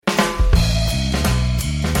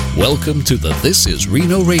Welcome to the This Is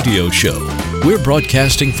Reno radio show. We're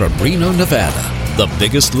broadcasting from Reno, Nevada, the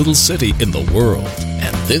biggest little city in the world.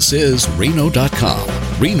 And this is Reno.com,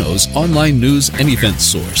 Reno's online news and event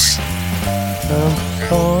source.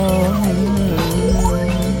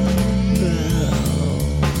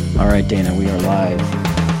 All right, Dana, we are live.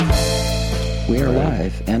 We are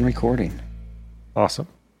live and recording. Awesome.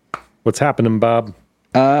 What's happening, Bob?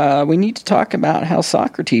 We need to talk about how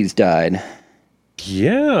Socrates died.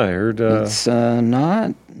 Yeah, I heard. It's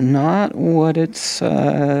not what it's.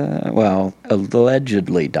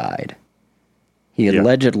 Allegedly died. He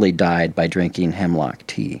allegedly died by drinking hemlock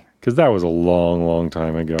tea. Because that was a long, long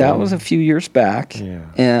time ago. That was a few years back. Yeah.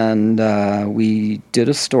 And we did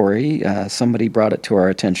a story. Somebody brought it to our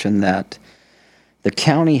attention that the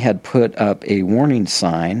county had put up a warning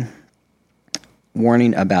sign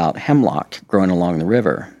warning about hemlock growing along the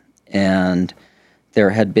river. And there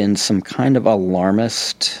had been some kind of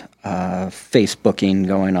alarmist Facebooking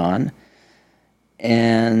going on.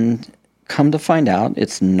 And come to find out,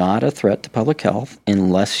 it's not a threat to public health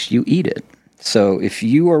unless you eat it. So if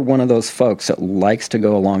you are one of those folks that likes to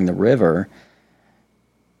go along the river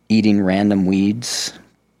eating random weeds,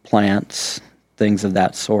 plants, things of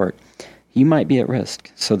that sort, you might be at risk.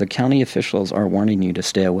 So the county officials are warning you to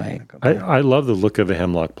stay away. I love the look of a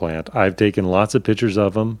hemlock plant. I've taken lots of pictures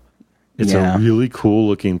of them. It's a really cool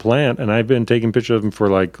looking plant, and I've been taking pictures of them for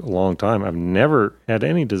like a long time. I've never had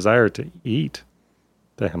any desire to eat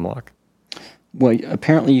the hemlock. Well,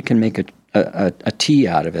 apparently you can make a tea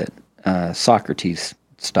out of it, Socrates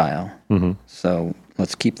style. Mm-hmm. So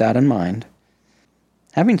let's keep that in mind.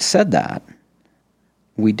 Having said that,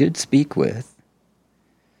 we did speak with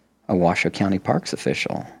a Washoe County Parks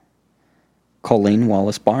official, Colleen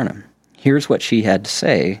Wallace Barnum. Here's what she had to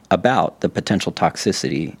say about the potential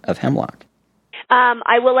toxicity of hemlock.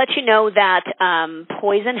 I will let you know that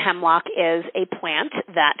poison hemlock is a plant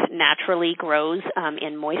that naturally grows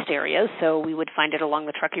in moist areas, so we would find it along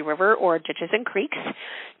the Truckee River or ditches and creeks.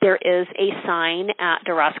 There is a sign at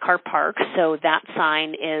DeRoscar Park, so that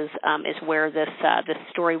sign is where this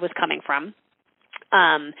story was coming from.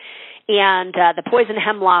 And the poison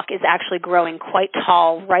hemlock is actually growing quite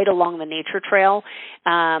tall right along the nature trail,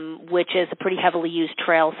 which is a pretty heavily used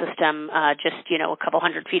trail system just, a couple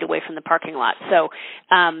hundred feet away from the parking lot. So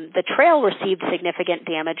the trail received significant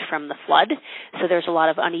damage from the flood, so there's a lot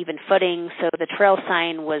of uneven footing. So the trail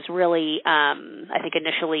sign was really, I think,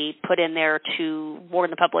 initially put in there to warn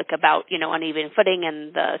the public about, uneven footing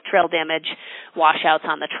and the trail damage, washouts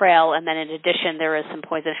on the trail. And then in addition, there is some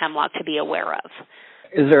poison hemlock to be aware of.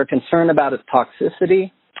 Is there a concern about its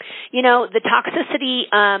toxicity? The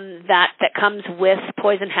toxicity that comes with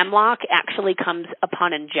poison hemlock actually comes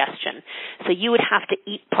upon ingestion. So you would have to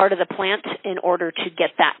eat part of the plant in order to get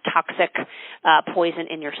that toxic poison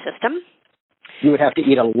in your system. You would have to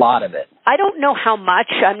eat a lot of it. I don't know how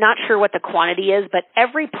much. I'm not sure what the quantity is, but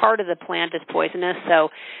every part of the plant is poisonous. So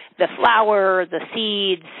the flower, the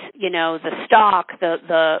seeds, the stalk,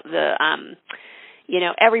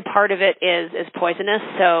 every part of it is poisonous,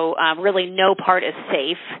 so really no part is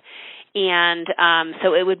safe. And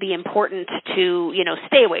so it would be important to,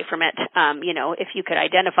 stay away from it. If you could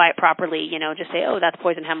identify it properly, just say, oh, that's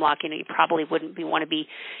poison hemlock, you probably wouldn't want to be,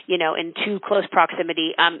 in too close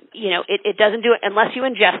proximity. It doesn't do it unless you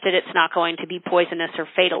ingest it. It's not going to be poisonous or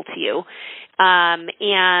fatal to you.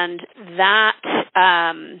 And that,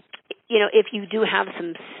 if you do have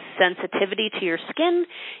some sensitivity to your skin,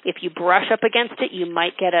 if you brush up against it, you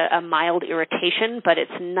might get a mild irritation, but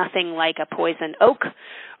it's nothing like a poison oak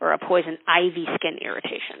or a poison ivy skin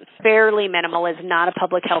irritation. Fairly minimal, is not a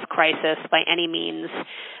public health crisis by any means.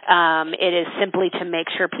 It is simply to make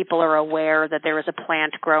sure people are aware that there is a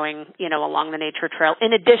plant growing, along the nature trail,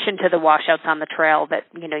 in addition to the washouts on the trail that,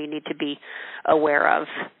 you need to be aware of.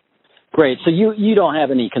 Great. So you don't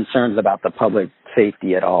have any concerns about the public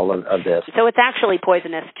safety at all of this? So it's actually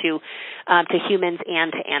poisonous to humans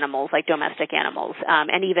and to animals, like domestic animals,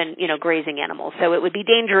 and even, grazing animals. So it would be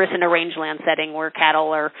dangerous in a rangeland setting where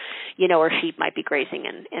cattle or sheep might be grazing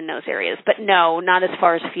in those areas. But no, not as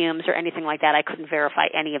far as fumes or anything like that. I couldn't verify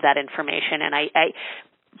any of that information. And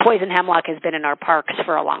poison hemlock has been in our parks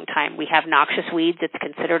for a long time. We have noxious weeds. It's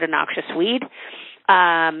considered a noxious weed.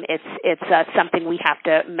 It's something we have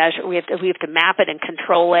to measure. We have to map it and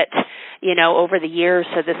control it, over the years.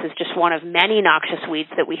 So this is just one of many noxious weeds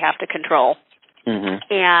that we have to control.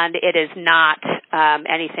 Mm-hmm. And it is not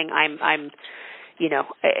anything. I'm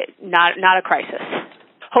not a crisis.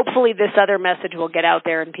 Hopefully, this other message will get out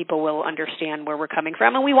there and people will understand where we're coming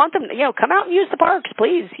from. And we want them, come out and use the parks,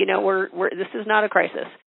 please. This is not a crisis.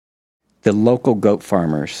 The local goat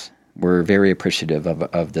farmers were very appreciative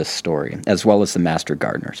of this story, as well as the master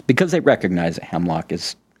gardeners, because they recognize that hemlock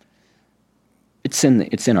is it's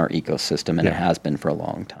in our ecosystem, and it has been for a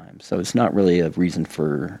long time. So it's not really a reason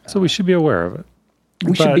for. So we should be aware of it.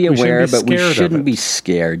 We should be aware, but we shouldn't be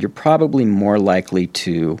scared. You're probably more likely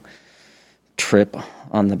to trip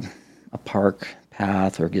on a park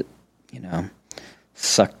path or get,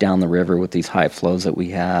 sucked down the river with these high flows that we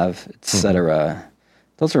have, et cetera. Mm-hmm.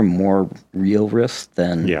 Those are more real risks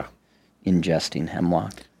than ingesting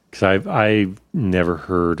hemlock. Because I've never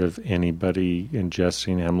heard of anybody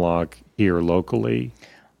ingesting hemlock here locally.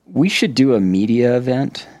 We should do a media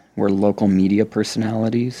event where local media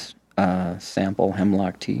personalities sample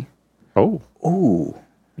hemlock tea. Oh. Ooh.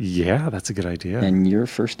 Yeah, that's a good idea. And you're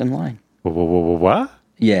first in line. What?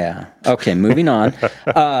 Yeah. Okay, moving on.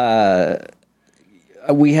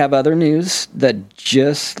 We have other news that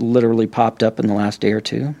just literally popped up in the last day or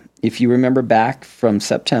two. If you remember back from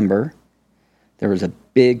September, there was a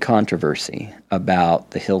big controversy about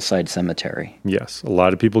the Hillside Cemetery. Yes, a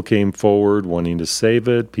lot of people came forward wanting to save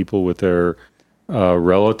it, people with their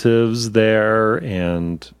relatives there,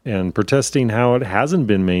 and protesting how it hasn't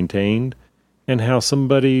been maintained and how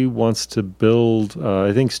somebody wants to build,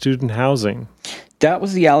 I think, student housing. That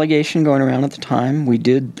was the allegation going around at the time. We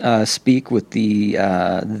did speak with the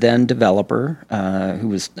then developer, who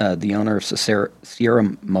was the owner of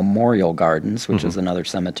Sierra Memorial Gardens, which is another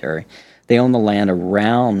cemetery. They own the land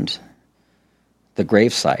around the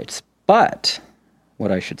grave sites. But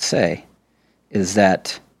what I should say is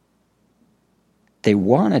that they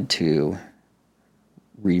wanted to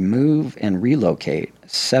remove and relocate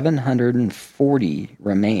 740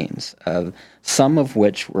 remains, of some of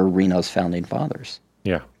which were Reno's founding fathers.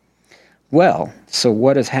 Yeah. Well, so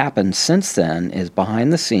what has happened since then is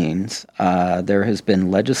behind the scenes, there has been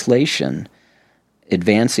legislation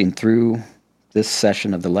advancing through this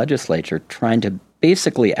session of the legislature trying to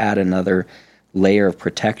basically add another layer of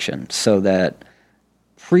protection so that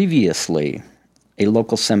previously a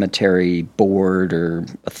local cemetery board or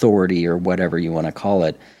authority or whatever you want to call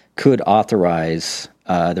it could authorize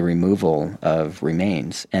the removal of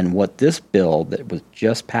remains. And what this bill that was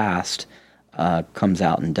just passed comes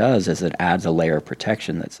out and does is it adds a layer of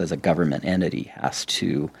protection that says a government entity has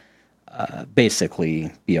to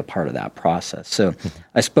basically be a part of that process. So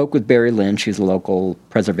I spoke with Barry Lynn. She's a local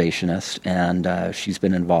preservationist, and she's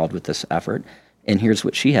been involved with this effort. And here's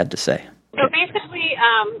what she had to say. So basically,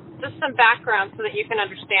 just some background so that you can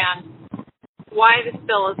understand why this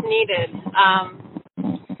bill is needed.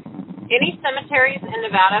 Any cemeteries in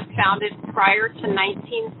Nevada founded prior to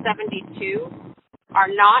 1972 are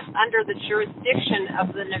not under the jurisdiction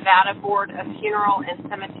of the Nevada Board of Funeral and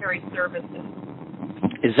Cemetery Services.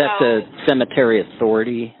 Is that the Cemetery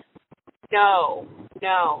Authority? No.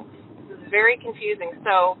 This is very confusing.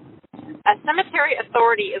 So a cemetery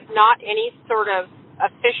authority is not any sort of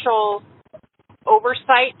official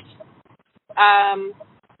oversight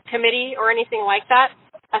committee or anything like that.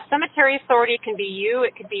 A cemetery authority can be you,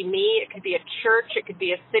 it could be me, it could be a church, it could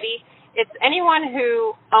be a city. It's anyone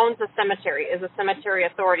who owns a cemetery is a cemetery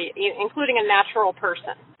authority, including a natural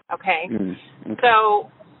person, okay? Okay. So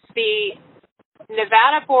the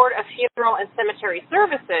Nevada Board of Funeral and Cemetery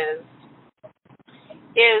Services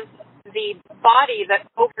is the body that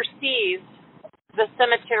oversees the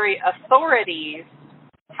cemetery authorities.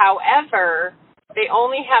 However, they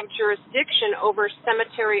only have jurisdiction over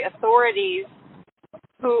cemetery authorities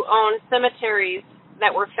who own cemeteries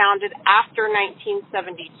that were founded after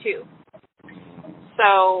 1972.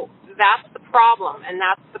 So that's the problem, and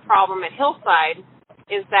that's the problem at Hillside,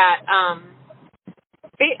 is that, and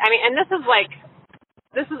this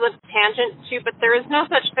is a tangent too, but there is no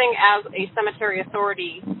such thing as a cemetery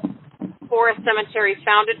authority for a cemetery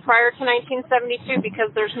founded prior to 1972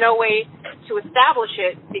 because there's no way to establish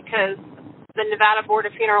it because the Nevada Board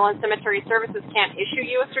of Funeral and Cemetery Services can't issue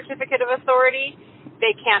you a certificate of authority.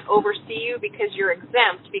 They can't oversee you because you're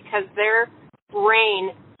exempt because their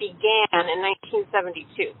reign began in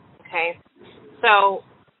 1972, okay? So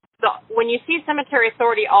when you see cemetery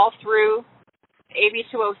authority all through AB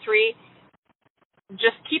 203,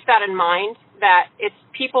 just keep that in mind, that it's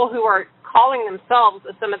people who are calling themselves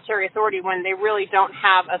a cemetery authority when they really don't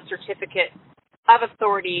have a certificate of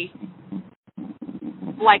authority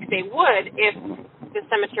like they would if the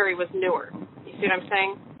cemetery was newer. You see what I'm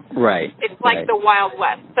saying? Right. It's like the Wild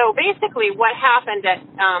West. So basically what happened at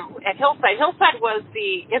Hillside was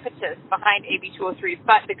the impetus behind AB 203,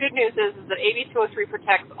 but the good news is that AB 203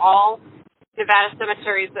 protects all Nevada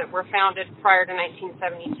cemeteries that were founded prior to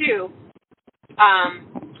 1972.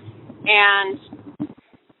 And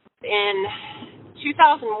in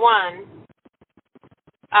 2001,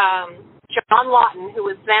 John Lawton, who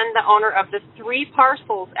was then the owner of the 3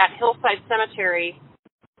 parcels at Hillside Cemetery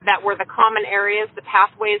that were the common areas, the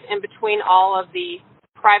pathways in between all of the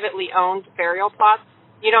privately owned burial plots.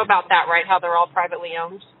 You know about that, right? How they're all privately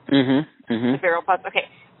owned? Mm-hmm. Mm-hmm. The burial plots. Okay.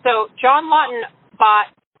 So John Lawton bought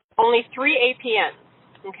only 3 APNs,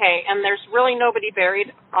 okay, and there's really nobody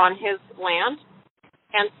buried on his land.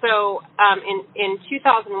 And so in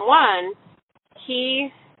 2001, he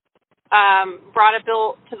brought a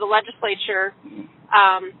bill to the legislature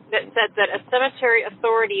that said that a cemetery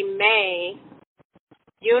authority may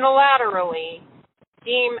unilaterally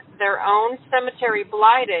deem their own cemetery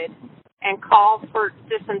blighted and call for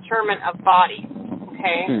disinterment of bodies,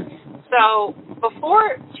 okay? So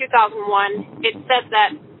before 2001, it said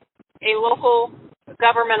that a local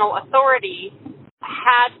governmental authority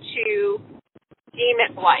had to deem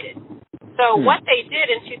it blighted. So what they did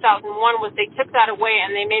in 2001 was they took that away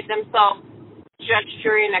and they made themselves judge,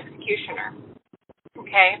 jury, and executioner.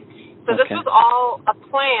 Okay? So this was all a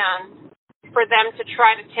plan for them to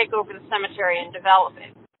try to take over the cemetery and develop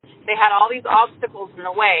it. They had all these obstacles in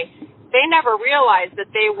the way. They never realized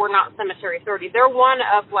that they were not cemetery authority. They're one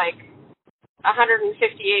of like 158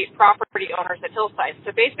 property owners at Hillside.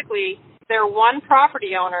 So basically, they're one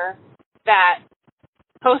property owner that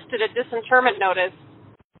posted a disinterment notice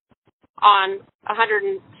on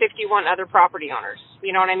 151 other property owners.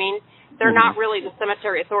 You know what I mean? They're not really the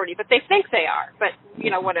cemetery authority, but they think they are. But,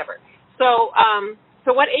 you know, whatever. So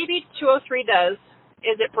what AB 203 does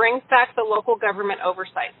is it brings back the local government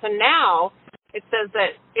oversight. So now it says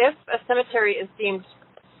that if a cemetery is deemed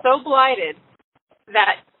so blighted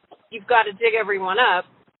that you've got to dig everyone up,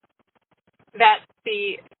 that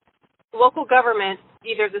the local government,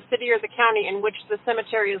 either the city or the county in which the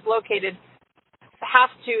cemetery is located, has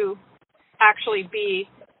to actually be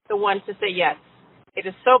the one to say, yes, it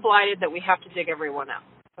is so blighted that we have to dig everyone up.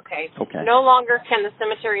 Okay? No longer can the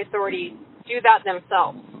cemetery authority do that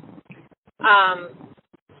themselves.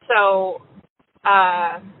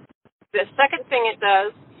 The second thing it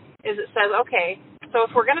does is it says, okay, so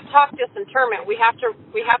if we're going to talk disinterment, we have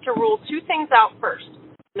to rule 2 things out first.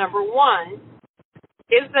 Number 1,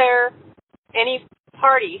 is there any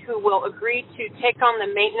party who will agree to take on the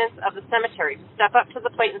maintenance of the cemetery, to step up to the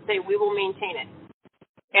plate and say, we will maintain it?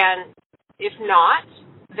 And if not,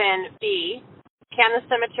 then B, can the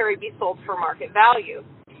cemetery be sold for market value?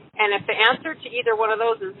 And if the answer to either one of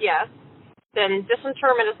those is yes, then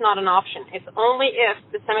disinterment is not an option. It's only if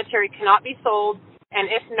the cemetery cannot be sold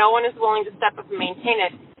and if no one is willing to step up and maintain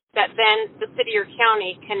it, that then the city or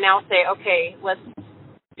county can now say, okay, let's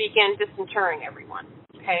begin disinterring everyone.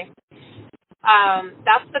 Okay?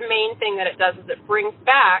 That's the main thing that it does, is it brings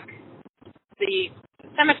back the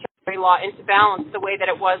cemetery law into balance the way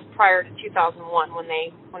that it was prior to 2001 when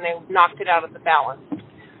they knocked it out of the balance.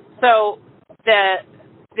 So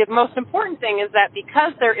the most important thing is that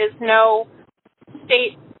because there is no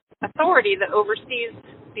state authority that oversees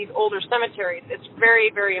these older cemeteries, it's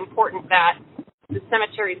very, very important that the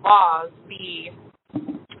cemetery laws be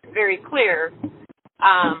very clear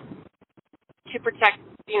to protect,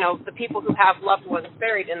 you know, the people who have loved ones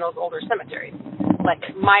buried in those older cemeteries.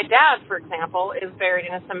 Like my dad, for example, is buried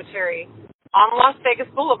in a cemetery on Las Vegas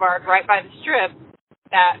Boulevard right by the Strip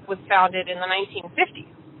that was founded in the 1950s.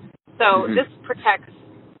 So this protects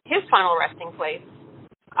his final resting place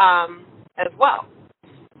as well.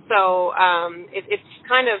 So it's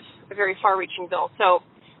kind of a very far-reaching bill. So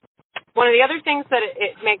one of the other things that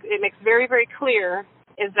it makes very, very clear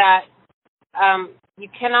is that you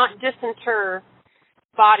cannot disinter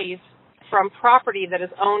bodies from property that is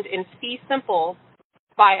owned in fee simple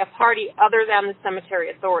by a party other than the cemetery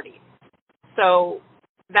authority. So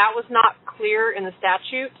that was not clear in the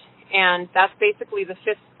statute, and that's basically the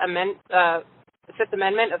Fifth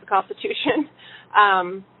Amendment of the Constitution,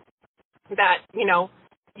 that, you know,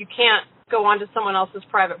 you can't go onto someone else's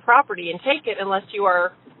private property and take it unless you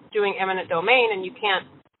are doing eminent domain, and you can't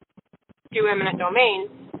do eminent domain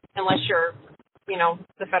unless you're, you know,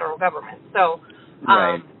 the federal government. So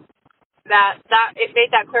that it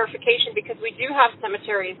made that clarification, because we do have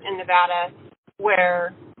cemeteries in Nevada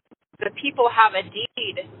where the people have a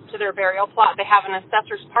deed to their burial plot. They have an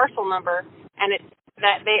assessor's parcel number, and it's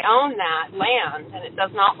that they own that land, and it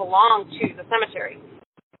does not belong to the cemetery.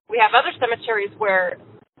 We have other cemeteries where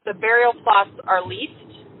the burial plots are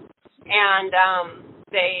leased, and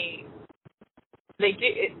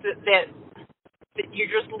you're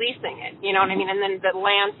just leasing it, you know what I mean? And then the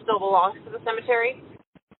land still belongs to the cemetery.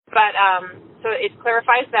 But so it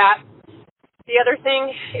clarifies that. The other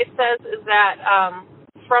thing it says is that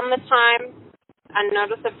from the time a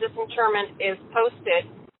notice of disinterment is posted,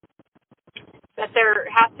 that there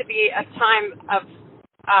has to be a time of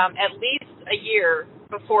at least a year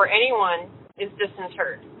before anyone is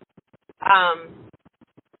disinterred.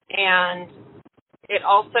 And it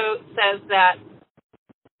also says that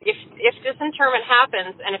if disinterment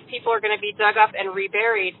happens and if people are going to be dug up and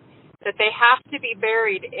reburied, that they have to be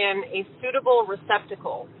buried in a suitable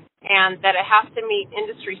receptacle and that it has to meet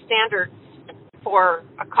industry standards for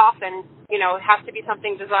a coffin. You know, it has to be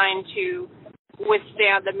something designed to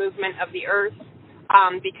withstand the movement of the earth,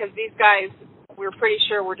 because these guys, we're pretty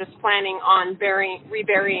sure, were just planning on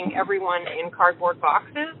reburying everyone in cardboard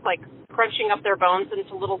boxes, like crunching up their bones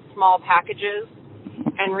into little small packages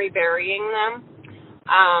and reburying them.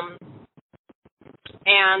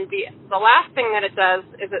 And the last thing that it does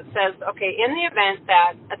is it says, okay, in the event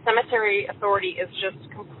that a cemetery authority is just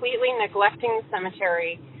completely neglecting the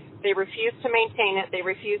cemetery, they refuse to maintain it, they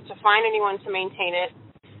refuse to find anyone to maintain it,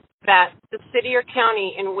 that the city or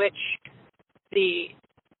county in which the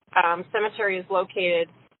cemetery is located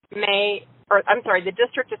the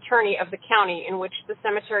district attorney of the county in which the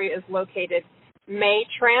cemetery is located may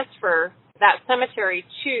transfer that cemetery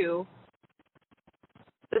to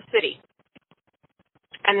the city.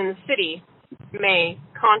 And then the city may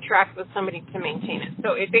contract with somebody to maintain it.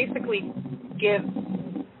 So it basically gives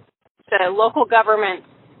the local government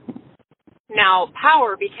now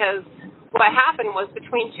power, because what happened was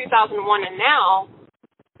between 2001 and now,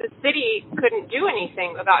 the city couldn't do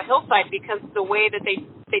anything about Hillside because the way that they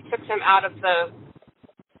took him out of the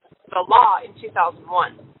law in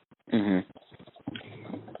 2001. Mm-hmm.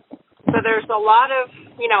 So there's a lot of,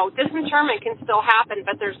 disinterment can still happen,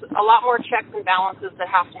 but there's a lot more checks and balances that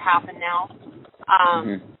have to happen now.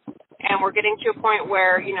 And we're getting to a point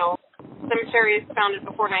where, cemeteries founded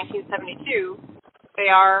before 1972, they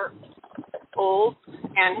are old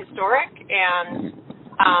and historic, and,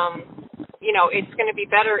 it's going to be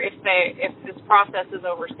better if this process is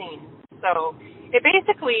overseen. So it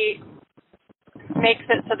basically makes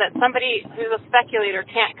it so that somebody who's a speculator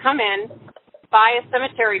can't come in, buy a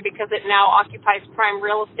cemetery because it now occupies prime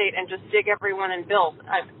real estate and just dig everyone up and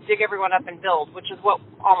build, which is what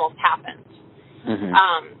almost happened. Mm-hmm.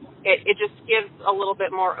 It just gives a little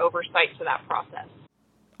bit more oversight to that process.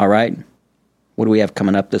 All right. What do we have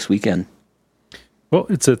coming up this weekend? Well,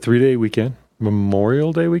 it's a 3-day weekend.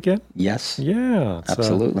 Memorial Day weekend? Yes. Yeah.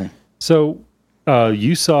 Absolutely. So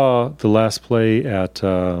you saw the last play at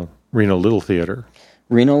Reno Little Theater.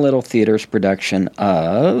 Reno Little Theater's production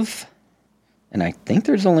of, and I think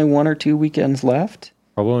there's only 1 or 2 weekends left.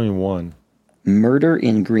 Probably only one. Murder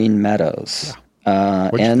in Green Meadows.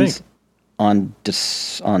 Yeah. What'd you think? On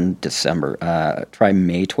December. Try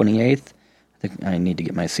May 28th. I think I need to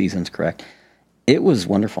get my seasons correct. It was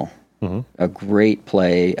wonderful. Mm-hmm. A great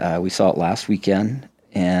play. We saw it last weekend,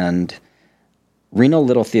 and Reno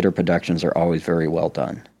Little Theater productions are always very well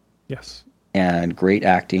done. Yes. And great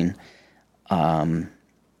acting.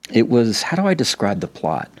 It was, how do I describe the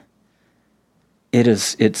plot?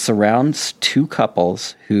 It surrounds 2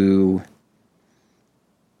 couples who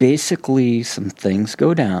basically some things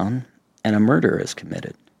go down and a murder is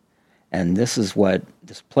committed. And this is what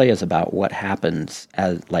this play is about, what happens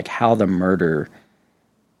how the murder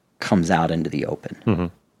comes out into the open. Mm-hmm.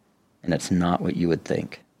 And it's not what you would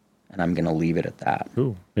think. And I'm going to leave it at that.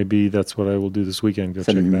 Ooh, maybe that's what I will do this weekend. It's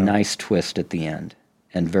a nice twist at the end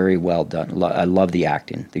and very well done. I love the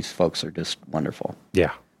acting. These folks are just wonderful.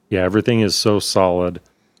 Yeah. Yeah, everything is so solid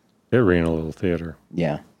at Reno Little Theater.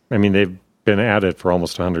 Yeah. I mean, they've been at it for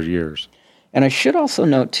almost 100 years. And I should also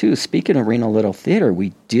note, too, speaking of Reno Little Theater,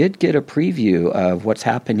 we did get a preview of what's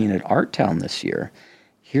happening at Art Town this year.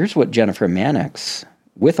 Here's what Jennifer Mannix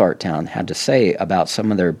with Art Town had to say about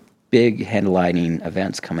some of their big headlining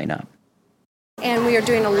events coming up. And we are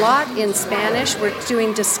doing a lot in Spanish. We're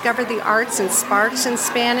doing Discover the Arts and Sparks in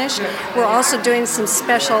Spanish. We're also doing some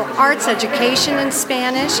special arts education in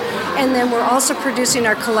Spanish. And then we're also producing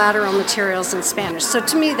our collateral materials in Spanish. So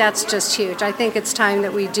to me, that's just huge. I think it's time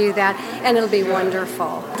that we do that, and it'll be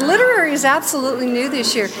wonderful. Literary is absolutely new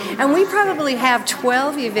this year, and we probably have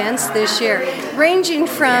 12 events this year, ranging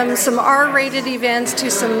from some R-rated events to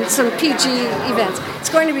some PG events. It's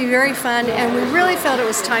going to be very fun, and we really felt it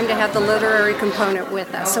was time to have the literary component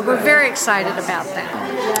with us. So we're very excited about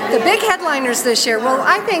that. The big headliners this year, well,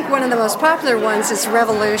 I think one of the most popular ones is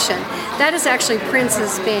Revolution. That is actually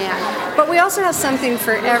Prince's band. But we also have something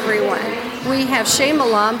for everyone. We have Shea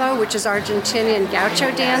Malamba, which is Argentinian gaucho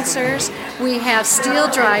dancers. We have Steel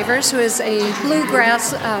Drivers, who is a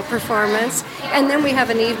bluegrass performance. And then we have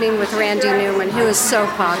an evening with Randy Newman, who is so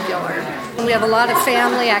popular. And we have a lot of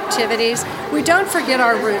family activities. We don't forget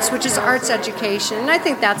our roots, which is arts education, and I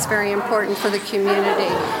think that's very important for the community.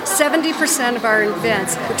 70% of our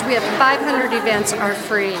events, which we have 500 events, are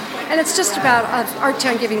free. And it's just about Art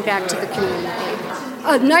Town giving back to the community.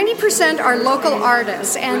 90% are local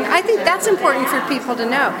artists, and I think that's important for people to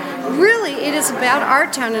know. Really, it is about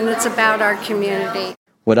Art Town, and it's about our community.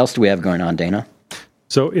 What else do we have going on, Dana?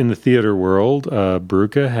 So in the theater world,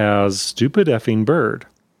 Bruca has Stupid Effing Bird.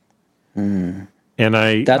 And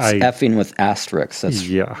That's effing with asterisks. That's,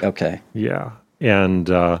 yeah. Okay. Yeah. And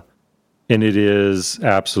it is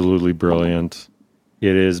absolutely brilliant.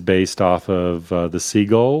 It is based off of The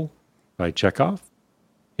Seagull by Chekhov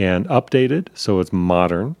and updated, so it's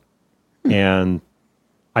modern. And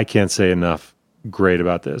I can't say enough great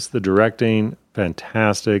about this. The directing,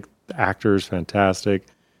 fantastic. The actors, fantastic.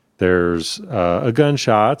 There's a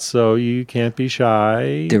gunshot, so you can't be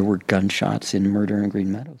shy. There were gunshots in Murder in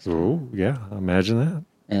Green Meadows. Oh, yeah. Imagine that.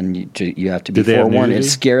 And you have to be forewarned. It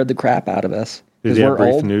scared the crap out of us. Did they have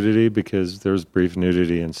brief nudity? Because there was brief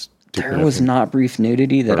nudity in Stupid There was not brief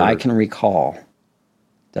nudity that I Bird. can recall.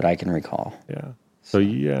 Yeah. So,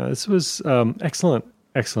 yeah, this was excellent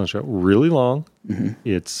show. Really long.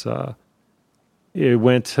 Mm-hmm. It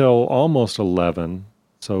went till almost 11.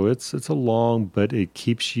 So it's a long, but it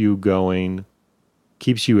keeps you going,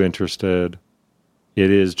 keeps you interested.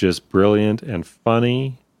 It is just brilliant and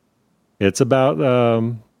funny. It's about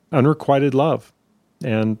unrequited love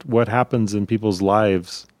and what happens in people's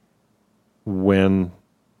lives when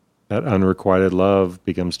that unrequited love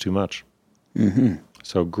becomes too much. Mm-hmm.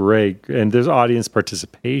 So great. And there's audience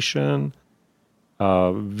participation.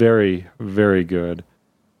 Very, very good.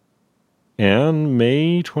 And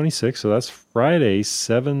May 26th, so that's Friday,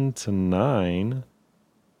 7 to 9,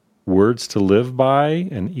 Words to Live By,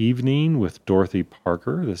 an evening with Dorothy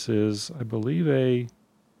Parker. This is, I believe,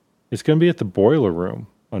 it's going to be at the Boiler Room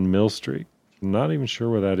on Mill Street. I'm not even sure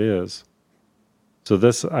where that is. So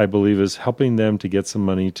this, I believe, is helping them to get some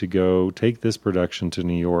money to go take this production to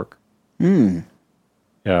New York.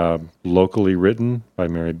 Locally written by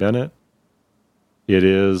Mary Bennett. It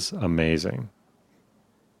is amazing.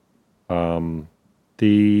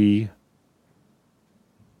 The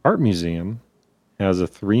Art Museum has a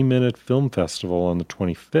 3-minute film festival on the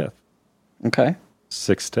 25th. Okay.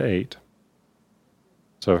 6 to 8.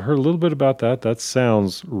 So I've heard a little bit about that. That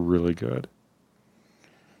sounds really good.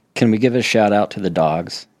 Can we give a shout out to the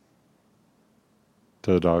dogs?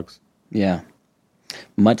 To the dogs? Yeah.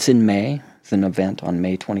 Mutts in May is an event on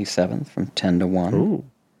May 27th from 10 to 1. Ooh.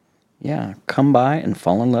 Yeah. Come by and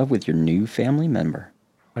fall in love with your new family member.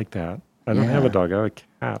 Like that. I don't have a dog. I have a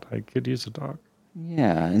cat. I could use a dog.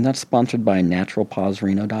 Yeah, and that's sponsored by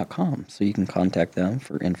naturalpawsreno.com, so you can contact them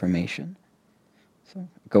for information. So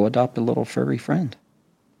go adopt a little furry friend.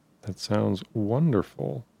 That sounds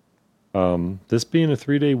wonderful. This being a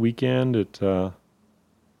 3-day weekend, there's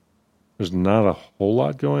not a whole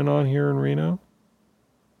lot going on here in Reno.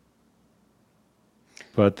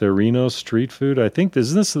 But the Reno Street Food, I think,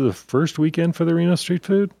 isn't this the first weekend for the Reno Street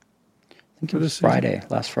Food? I think it was Friday,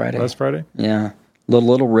 last Friday. Last Friday? Yeah.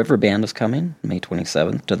 Little River Band is coming, May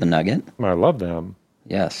 27th, to the Nugget. I love them.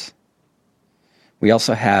 Yes. We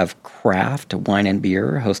also have Craft Wine and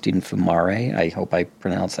Beer hosting Fumare. I hope I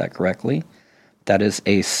pronounced that correctly. That is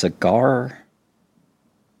a cigar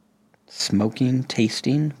smoking,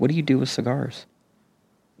 tasting. What do you do with cigars?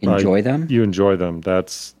 Enjoy them? You enjoy them.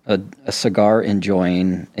 That's a cigar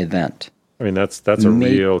enjoying event. I mean, that's a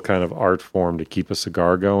real kind of art form to keep a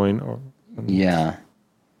cigar going. Yeah.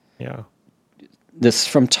 Yeah. This is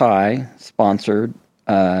from Ty, sponsored.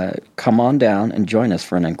 Come on down and join us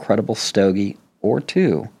for an incredible stogie or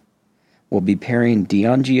two. We'll be pairing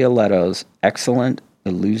Dion Gioletto's excellent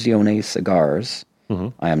Illusione cigars. Mm-hmm.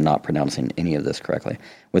 I am not pronouncing any of this correctly.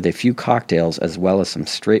 With a few cocktails as well as some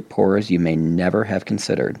straight pours you may never have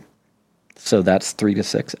considered. So that's 3 to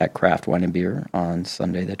 6 at Craft Wine and Beer on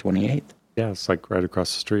Sunday the 28th. Yeah, it's like right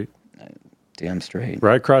across the street. Damn straight.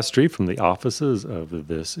 Right across the street from the offices of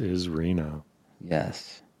This Is Reno.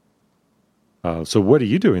 Yes. So what are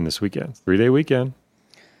you doing this weekend? 3-day weekend.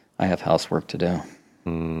 I have housework to do.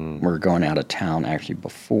 We're going out of town actually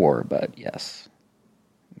before, but yes.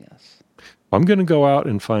 I'm going to go out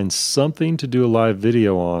and find something to do a live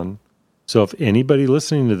video on. So if anybody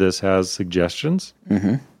listening to this has suggestions,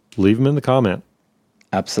 leave them in the comment.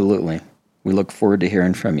 Absolutely. We look forward to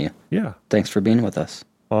hearing from you. Yeah. Thanks for being with us.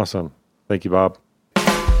 Awesome. Thank you, Bob.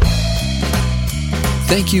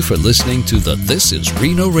 Thank you for listening to the This is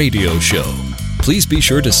Reno radio show. Please be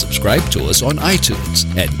sure to subscribe to us on iTunes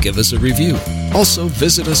and give us a review. Also,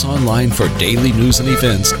 visit us online for daily news and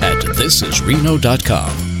events at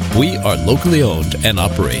thisisreno.com. We are locally owned and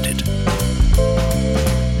operated.